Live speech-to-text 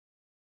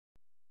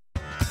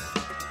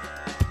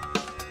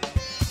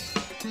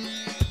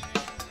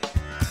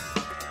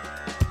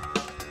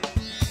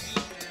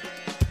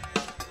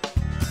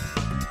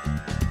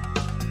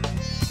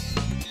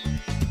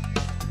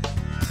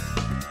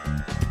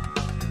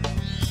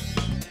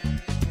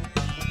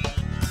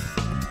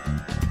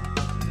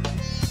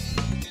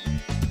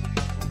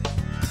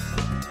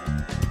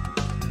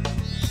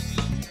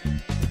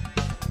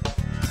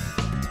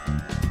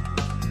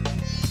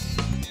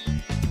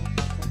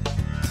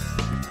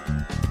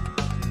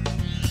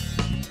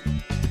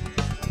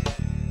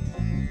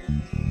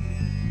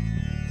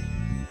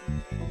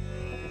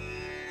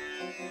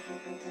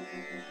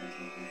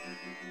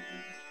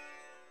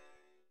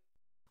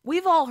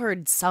all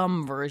heard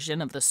some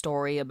version of the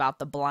story about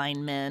the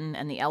blind men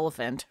and the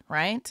elephant,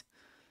 right?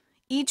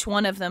 Each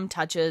one of them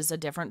touches a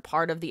different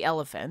part of the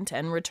elephant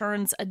and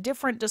returns a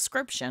different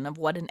description of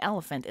what an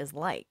elephant is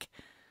like.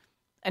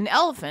 An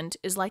elephant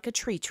is like a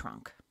tree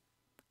trunk.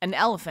 An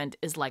elephant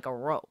is like a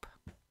rope.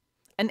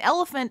 An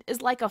elephant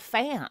is like a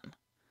fan.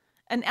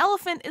 An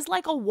elephant is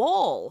like a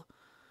wall.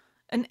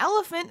 An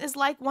elephant is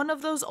like one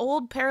of those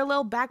old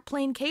parallel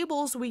backplane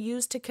cables we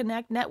use to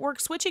connect network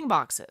switching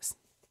boxes.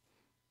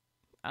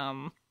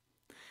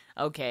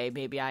 Okay,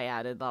 maybe I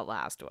added that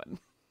last one.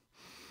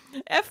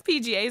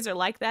 FPGAs are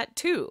like that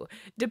too.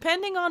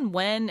 Depending on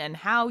when and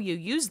how you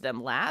used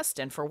them last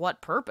and for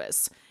what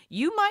purpose,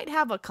 you might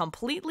have a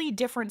completely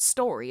different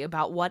story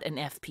about what an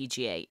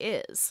FPGA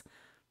is.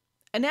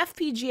 An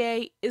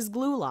FPGA is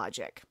glue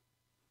logic.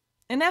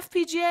 An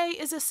FPGA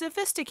is a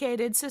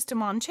sophisticated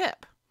system on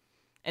chip.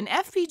 An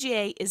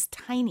FPGA is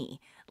tiny,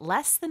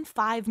 less than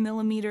 5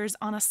 millimeters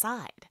on a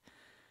side.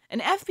 An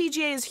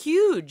FPGA is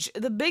huge,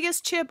 the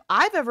biggest chip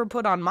I've ever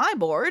put on my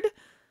board.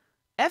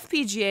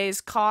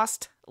 FPGAs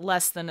cost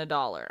less than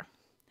 $1.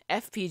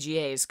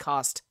 FPGAs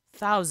cost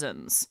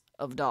thousands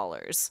of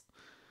dollars.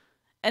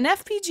 An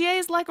FPGA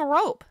is like a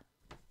rope.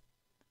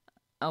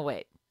 Oh,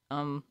 wait.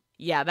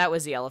 Yeah, that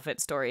was the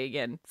elephant story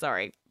again.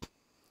 Sorry.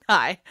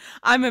 Hi,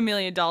 I'm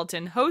Amelia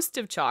Dalton, host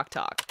of Chalk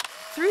Talk.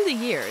 Through the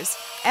years,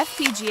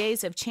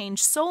 FPGAs have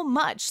changed so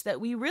much that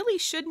we really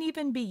shouldn't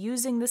even be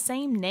using the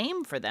same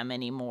name for them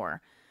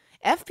anymore.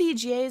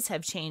 FPGAs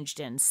have changed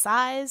in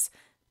size,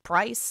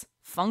 price,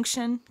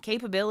 function,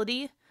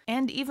 capability,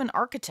 and even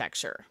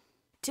architecture.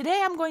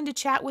 Today I'm going to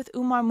chat with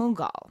Umar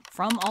Mughal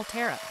from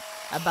Altera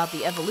about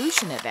the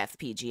evolution of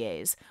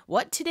FPGAs,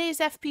 what today's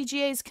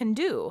FPGAs can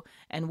do,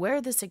 and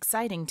where this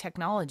exciting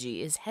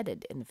technology is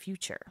headed in the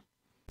future.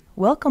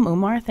 Welcome,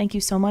 Umar. Thank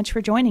you so much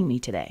for joining me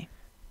today.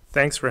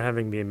 Thanks for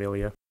having me,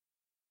 Amelia.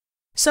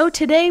 So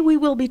today we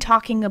will be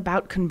talking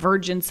about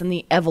convergence and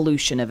the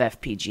evolution of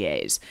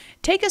FPGAs.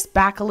 Take us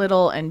back a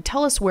little and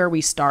tell us where we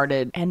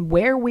started and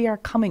where we are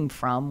coming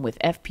from with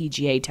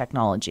FPGA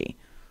technology.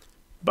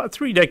 About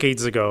 3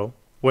 decades ago,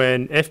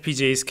 when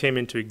FPGAs came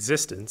into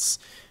existence,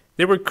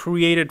 they were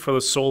created for the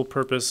sole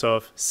purpose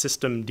of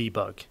system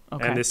debug.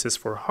 Okay. And this is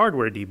for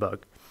hardware debug.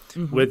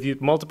 With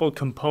multiple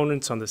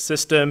components on the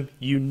system,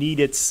 you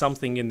needed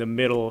something in the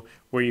middle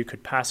where you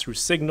could pass through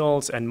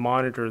signals and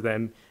monitor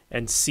them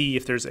and see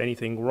if there's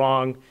anything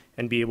wrong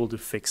and be able to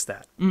fix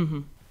that.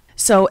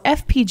 So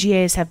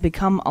FPGAs have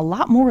become a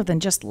lot more than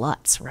just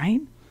LUTs,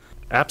 right?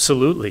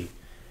 Absolutely.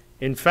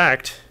 In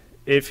fact,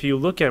 if you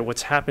look at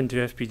what's happened to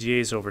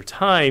FPGAs over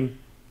time,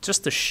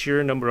 just the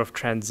sheer number of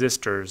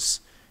transistors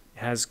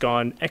has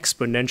gone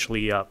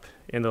exponentially up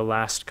in the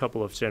last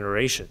couple of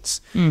generations.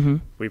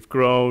 We've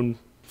grown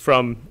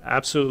from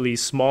absolutely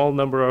small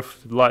number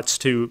of LUTs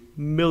to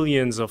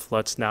millions of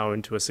LUTs now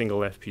into a single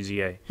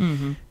FPGA.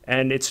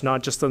 And it's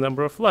not just the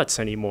number of LUTs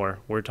anymore.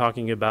 We're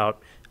talking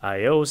about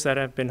IOs that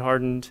have been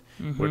hardened.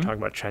 We're talking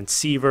about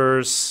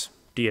transceivers,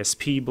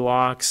 DSP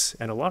blocks,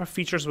 and a lot of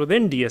features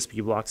within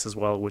DSP blocks as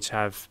well, which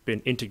have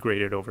been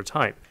integrated over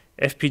time.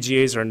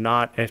 FPGAs are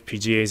not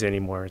FPGAs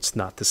anymore. It's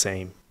not the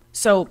same.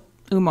 So,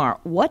 Umar,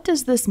 what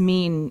does this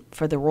mean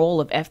for the role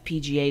of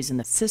FPGAs in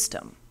the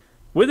system?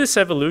 With this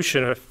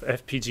evolution of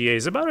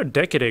FPGAs, about a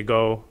decade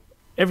ago,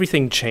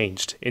 everything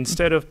changed.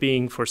 Instead of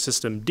being for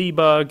system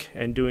debug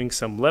and doing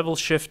some level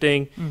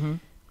shifting,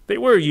 they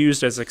were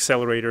used as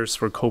accelerators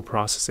for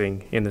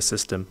co-processing in the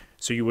system.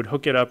 So you would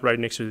hook it up right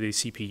next to the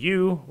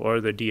CPU or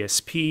the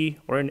DSP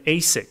or an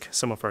ASIC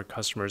some of our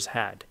customers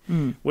had,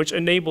 which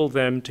enabled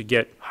them to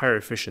get higher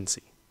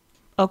efficiency.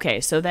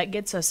 Okay, so that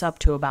gets us up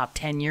to about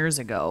 10 years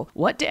ago.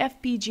 What do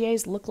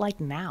FPGAs look like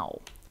now?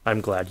 I'm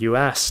glad you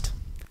asked.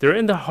 They're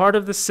in the heart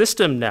of the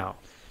system now.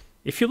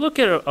 If you look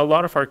at a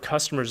lot of our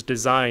customers'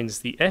 designs,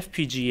 the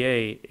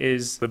FPGA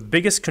is the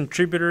biggest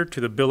contributor to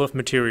the bill of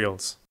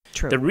materials.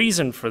 True. The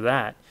reason for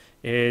that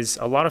is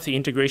a lot of the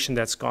integration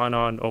that's gone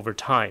on over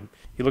time.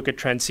 You look at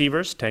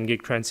transceivers, 10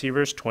 gig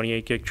transceivers,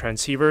 28 gig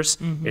transceivers,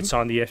 it's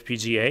on the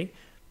FPGA.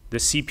 The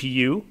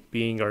CPU,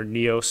 being our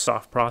Neo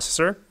soft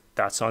processor,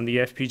 that's on the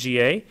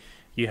FPGA.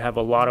 You have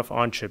a lot of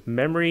on-chip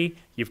memory.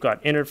 You've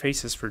got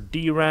interfaces for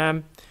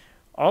DRAM.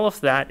 All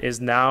of that is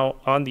now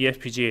on the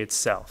FPGA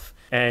itself.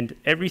 And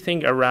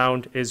everything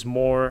around is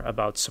more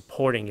about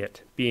supporting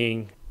it,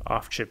 being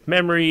off-chip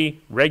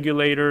memory,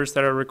 regulators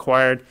that are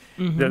required,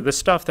 the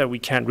stuff that we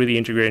can't really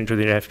integrate into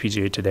the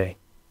FPGA today.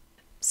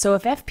 So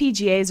if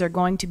FPGAs are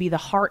going to be the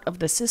heart of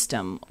the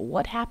system,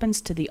 what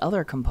happens to the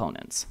other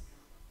components?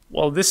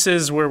 Well, this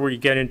is where we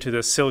get into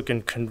the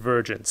silicon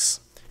convergence.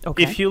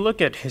 Okay. If you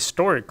look at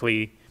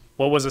historically,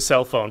 what was a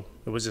cell phone?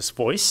 It was just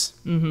voice.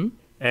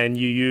 And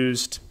you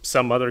used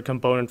some other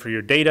component for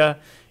your data,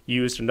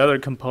 you used another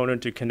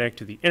component to connect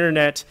to the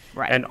internet,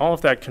 and all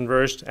of that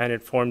converged and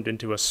it formed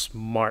into a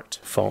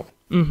smartphone.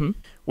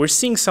 We're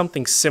seeing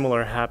something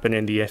similar happen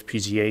in the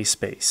FPGA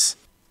space.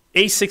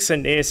 ASICs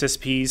and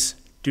ASSPs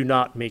do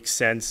not make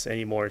sense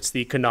anymore. It's the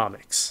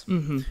economics.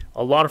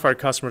 A lot of our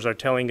customers are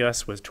telling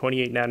us with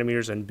 28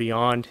 nanometers and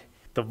beyond,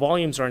 the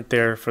volumes aren't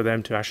there for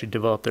them to actually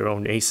develop their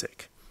own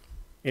ASIC.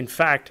 In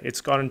fact,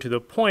 it's gotten to the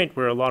point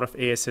where a lot of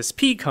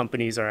ASSP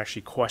companies are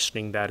actually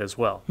questioning that as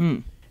well.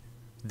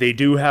 They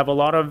do have a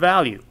lot of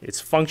value. It's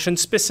function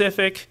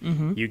specific.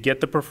 You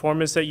get the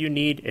performance that you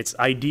need. It's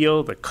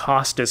ideal. The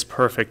cost is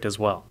perfect as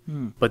well.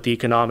 But the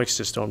economics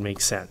just don't make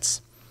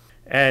sense.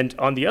 And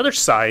on the other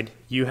side,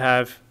 you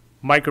have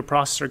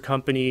microprocessor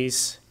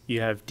companies,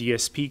 you have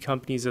DSP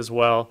companies as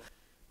well,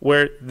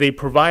 where they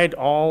provide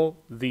all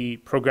the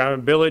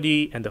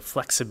programmability and the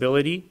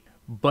flexibility,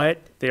 but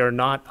they are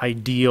not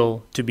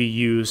ideal to be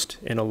used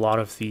in a lot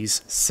of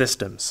these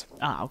systems.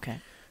 Okay.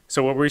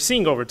 So what we're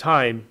seeing over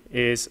time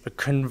is a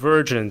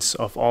convergence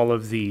of all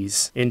of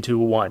these into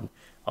one.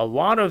 A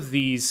lot of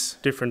these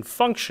different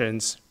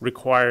functions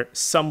require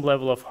some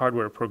level of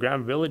hardware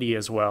programmability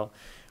as well,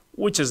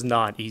 which is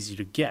not easy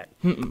to get.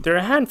 There are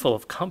a handful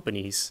of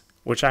companies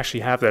which actually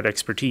have that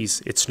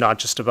expertise. It's not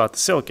just about the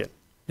silicon.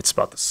 It's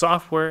about the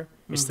software.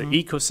 It's the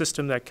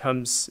ecosystem that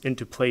comes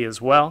into play as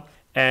well.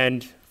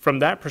 And from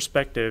that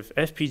perspective,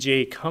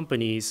 FPGA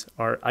companies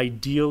are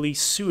ideally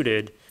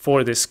suited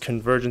for this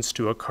convergence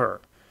to occur.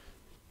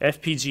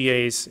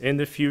 FPGAs in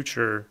the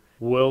future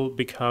will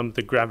become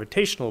the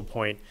gravitational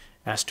point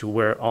as to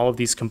where all of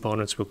these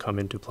components will come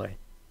into play.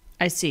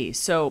 I see.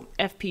 So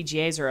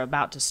FPGAs are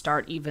about to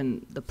start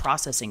even the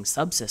processing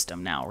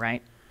subsystem now,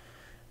 right?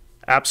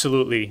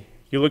 Absolutely.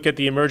 You look at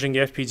the emerging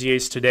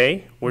FPGAs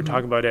today, we're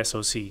talking about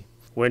SoC.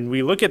 When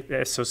we look at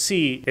SoC,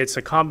 it's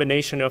a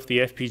combination of the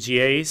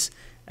FPGAs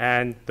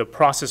and the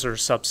processor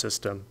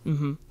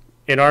subsystem.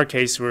 In our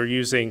case, we're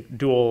using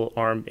dual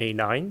ARM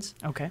A9s.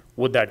 Okay.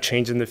 Would that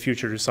change in the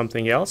future to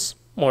something else?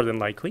 More than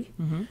likely.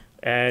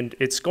 And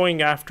it's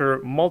going after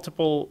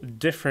multiple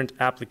different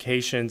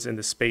applications in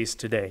the space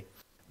today.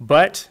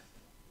 But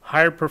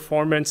higher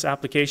performance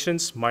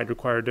applications might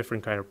require a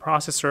different kind of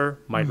processor,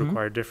 might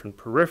require different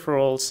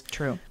peripherals.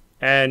 True.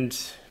 And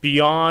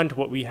beyond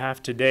what we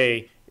have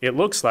today, it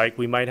looks like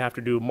we might have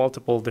to do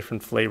multiple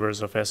different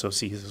flavors of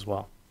SoCs as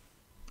well.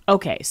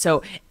 Okay,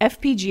 so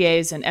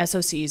FPGAs and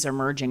SoCs are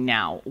merging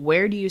now.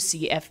 Where do you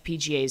see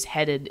FPGAs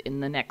headed in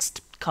the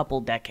next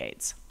couple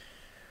decades?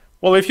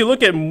 Well, if you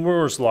look at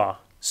Moore's Law,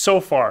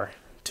 so far,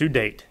 to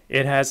date,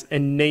 it has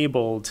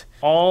enabled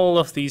all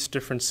of these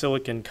different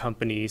silicon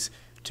companies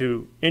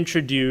to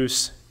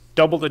introduce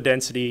double the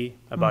density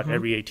about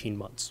every 18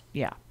 months.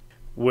 Yeah.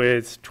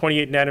 With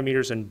 28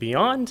 nanometers and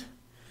beyond,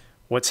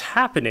 what's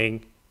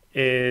happening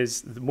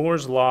is the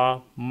Moore's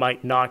Law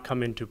might not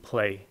come into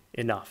play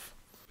enough.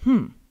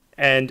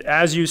 And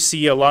as you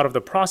see, a lot of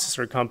the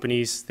processor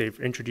companies, they've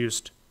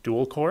introduced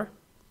dual core,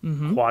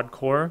 quad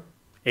core,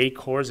 8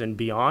 cores and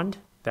beyond.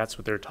 That's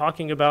what they're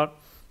talking about.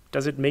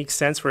 Does it make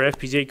sense for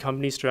FPGA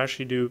companies to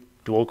actually do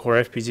dual core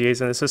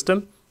FPGAs in the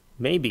system?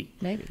 Maybe.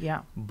 Maybe,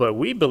 yeah. But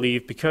we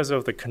believe because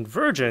of the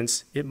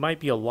convergence, it might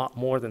be a lot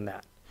more than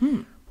that.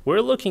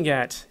 We're looking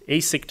at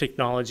ASIC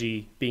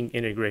technology being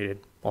integrated.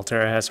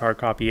 Altera has hard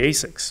copy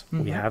ASICs.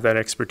 We have that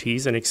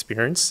expertise and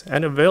experience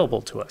and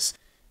available to us.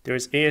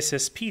 There's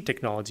ASSP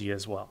technology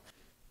as well.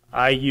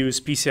 I use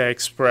PCI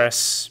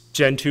Express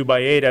Gen 2 by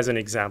 8 as an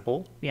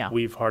example. Yeah.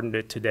 We've hardened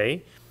it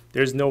today.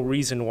 There's no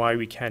reason why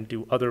we can't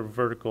do other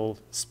vertical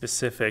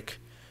specific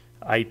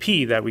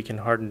IP that we can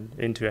harden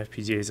into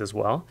FPGAs as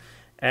well.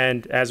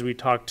 And as we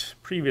talked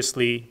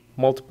previously,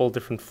 multiple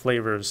different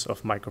flavors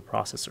of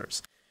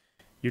microprocessors.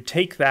 You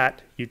take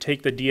that, you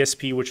take the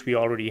DSP, which we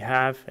already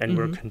have, and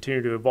we'll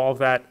continue to evolve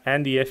that,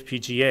 and the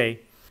FPGA.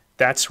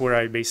 That's where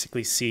I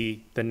basically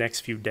see the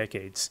next few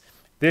decades.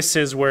 This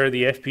is where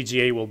the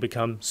FPGA will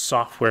become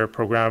software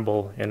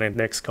programmable in the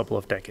next couple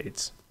of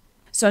decades.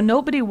 So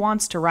nobody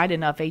wants to write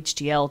enough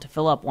HTL to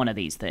fill up one of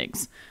these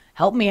things.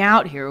 Help me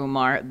out here,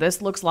 Umar.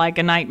 This looks like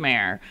a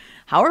nightmare.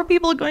 How are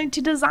people going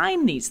to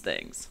design these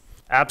things?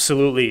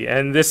 Absolutely,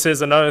 and this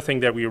is another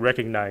thing that we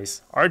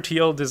recognize.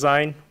 RTL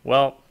design,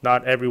 well,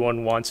 not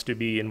everyone wants to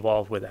be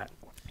involved with that.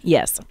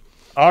 Yes.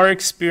 Our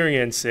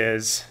experience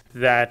is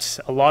that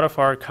a lot of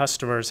our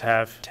customers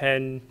have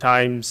 10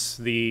 times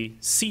the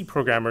C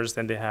programmers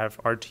than they have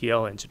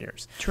RTL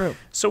engineers. True.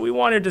 So we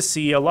wanted to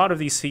see a lot of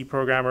these C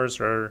programmers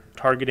are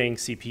targeting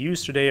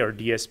CPUs today or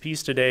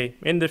DSPs today.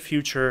 In the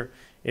future,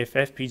 if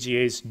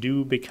FPGAs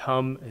do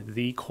become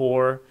the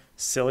core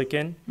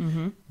silicon,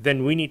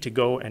 then we need to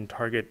go and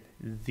target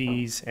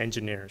these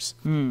engineers.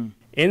 In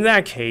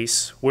that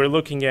case, we're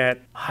looking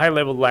at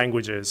high-level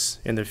languages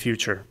in the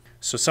future.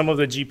 So some of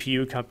the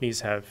GPU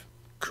companies have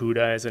CUDA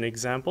as an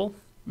example.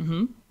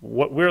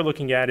 What we're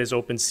looking at is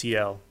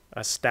OpenCL,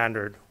 a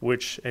standard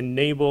which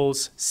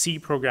enables C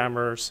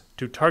programmers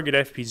to target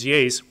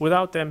FPGAs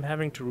without them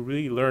having to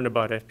really learn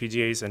about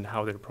FPGAs and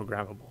how they're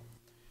programmable.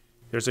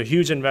 There's a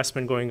huge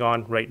investment going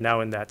on right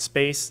now in that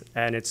space,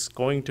 and it's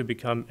going to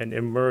become an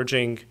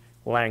emerging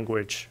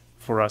language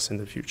for us in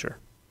the future.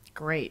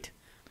 Great.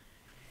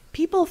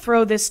 People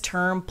throw this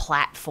term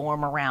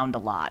platform around a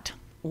lot.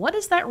 What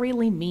does that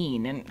really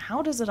mean, and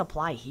how does it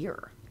apply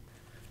here?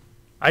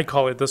 I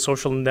call it the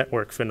social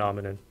network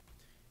phenomenon.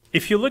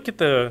 If you look at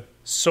the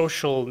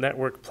social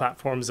network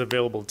platforms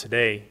available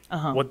today,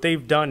 what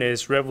they've done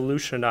is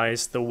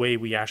revolutionize the way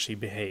we actually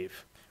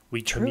behave.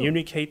 We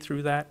communicate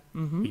through that.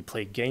 We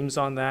play games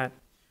on that.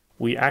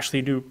 We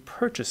actually do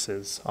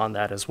purchases on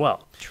that as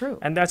well. True.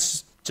 And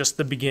that's just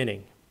the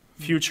beginning.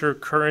 Future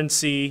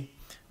currency,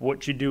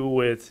 what you do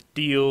with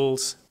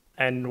deals,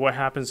 and what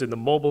happens in the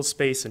mobile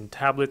space and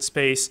tablet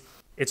space,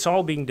 it's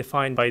all being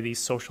defined by these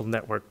social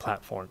network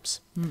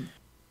platforms.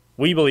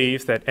 We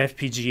believe that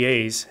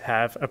FPGAs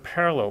have a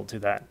parallel to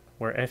that,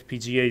 where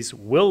FPGAs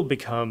will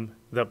become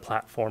the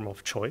platform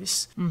of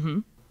choice,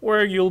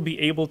 where you'll be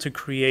able to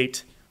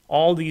create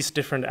all these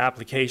different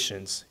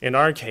applications. In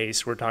our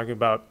case, we're talking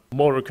about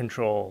motor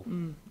control,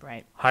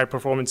 high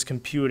performance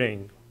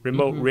computing,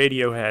 remote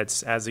radio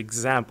heads as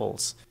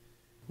examples,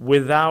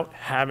 without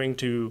having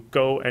to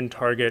go and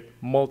target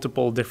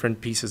multiple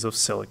different pieces of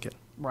silicon.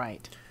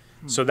 Right.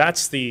 So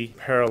that's the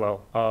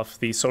parallel of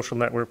the social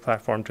network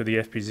platform to the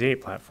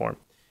FPGA platform.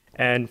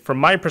 And from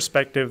my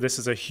perspective, this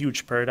is a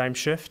huge paradigm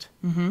shift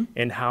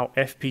in how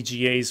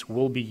FPGAs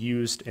will be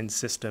used in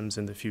systems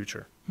in the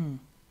future.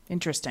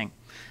 Interesting.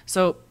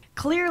 So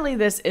clearly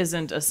this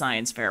isn't a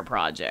science fair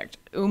project.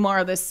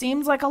 Umar, this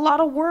seems like a lot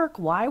of work.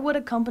 Why would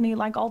a company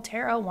like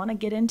Altera want to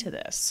get into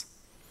this?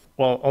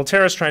 Well,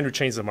 Altera is trying to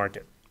change the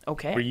market.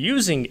 Okay. We're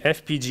using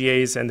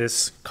FPGAs and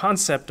this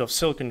concept of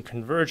silicon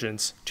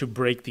convergence to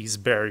break these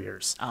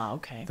barriers.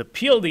 Okay. The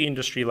PLD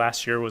industry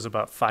last year was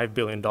about $5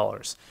 billion.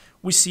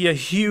 We see a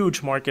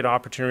huge market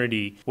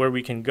opportunity where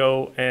we can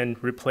go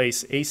and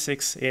replace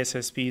ASICs,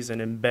 ASSPs,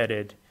 and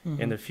embedded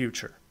in the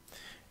future.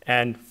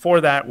 And for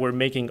that, we're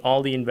making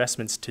all the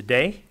investments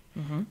today.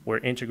 We're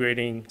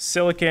integrating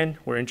silicon.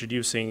 We're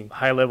introducing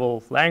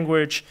high-level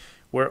language.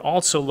 We're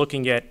also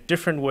looking at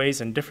different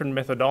ways and different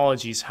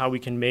methodologies how we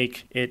can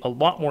make it a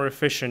lot more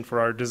efficient for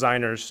our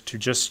designers to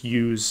just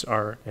use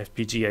our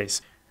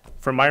FPGAs.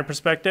 From my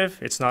perspective,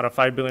 it's not a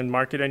 $5 billion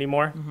market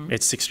anymore.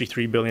 It's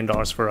 $63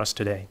 billion for us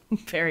today.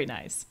 Very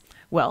nice.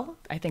 Well,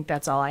 I think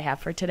that's all I have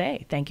for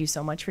today. Thank you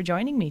so much for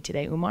joining me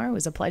today, Umar. It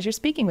was a pleasure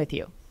speaking with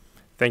you.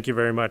 Thank you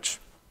very much.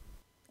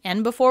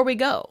 And before we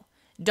go,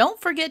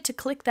 don't forget to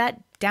click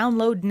that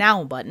Download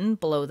Now button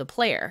below the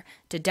player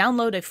to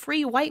download a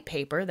free white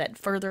paper that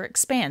further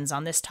expands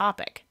on this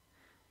topic.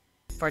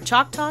 For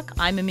Chalk Talk,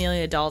 I'm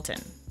Amelia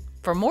Dalton.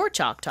 For more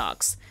Chalk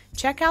Talks,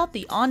 check out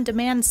the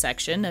on-demand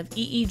section of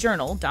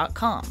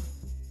eejournal.com.